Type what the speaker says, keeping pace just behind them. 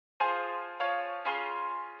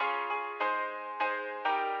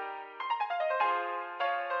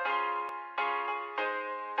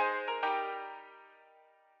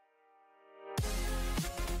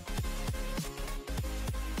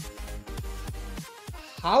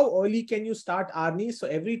how early can you start ARNI? So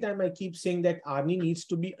every time I keep saying that ARNI needs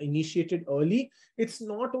to be initiated early, it's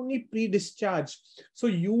not only pre-discharge. So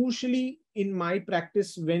usually in my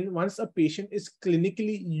practice, once a patient is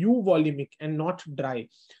clinically euvolemic and not dry,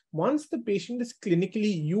 once the patient is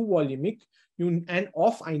clinically euvolemic and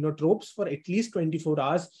off inotropes for at least 24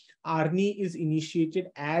 hours, ARNI is initiated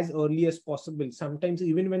as early as possible. Sometimes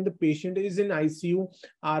even when the patient is in ICU,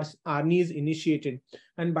 ARNI is initiated.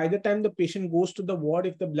 And by the time the patient goes to the ward,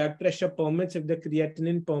 if the blood pressure permits, if the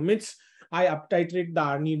creatinine permits, I uptitrate the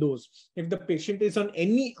ARNI dose. If the patient is on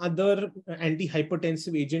any other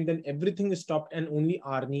antihypertensive agent, then everything is stopped and only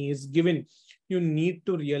ARNI is given. You need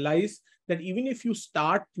to realize that even if you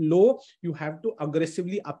start low, you have to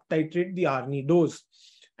aggressively uptitrate the ARNI dose.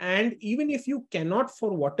 And even if you cannot,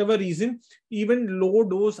 for whatever reason, even low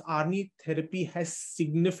dose ARNI therapy has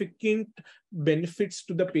significant benefits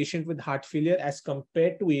to the patient with heart failure as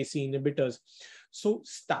compared to ACE inhibitors. So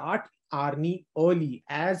start ARNI early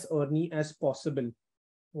as possible.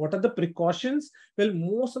 What are the precautions? Well,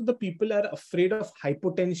 most of the people are afraid of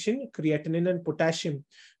hypotension, creatinine, and potassium.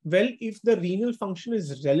 Well, if the renal function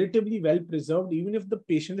is relatively well preserved, even if the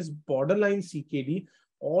patient is borderline CKD,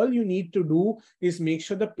 all you need to do is make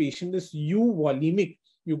sure the patient is euvolemic.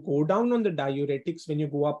 You go down on the diuretics when you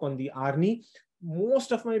go up on the ARNI.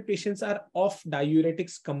 Most of my patients are off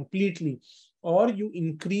diuretics completely, or you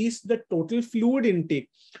increase the total fluid intake.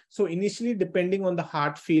 So initially, depending on the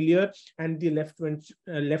heart failure and the left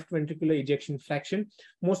ventricular ejection fraction,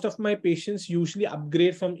 most of my patients usually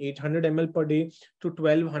upgrade from 800 ml per day to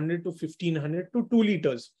 1200 to 1500 to 2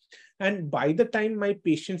 liters. And by the time my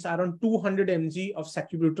patients are on 200 mg of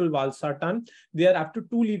sacubitril valsartan, they are up to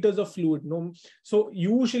 2 liters of fluid. No, so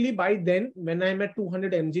usually by then, when I'm at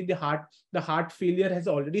 200 mg, the heart failure has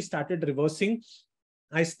already started reversing.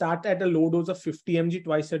 I start at a low dose of 50 mg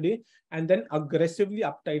twice a day and then aggressively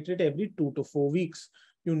uptitrate every 2 to 4 weeks.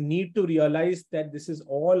 You need to realize that this is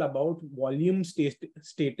all about volume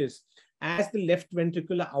status. As the left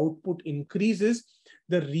ventricular output increases,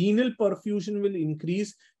 the renal perfusion will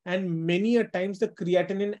increase, and many a times the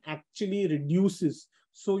creatinine actually reduces.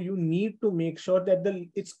 So you need to make sure that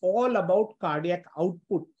it's all about cardiac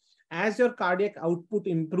output. As your cardiac output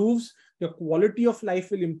improves, your quality of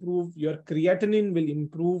life will improve, your creatinine will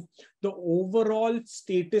improve, the overall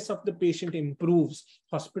status of the patient improves,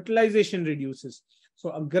 hospitalization reduces.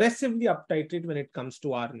 So aggressively uptitrate when it comes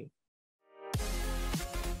to ARNI.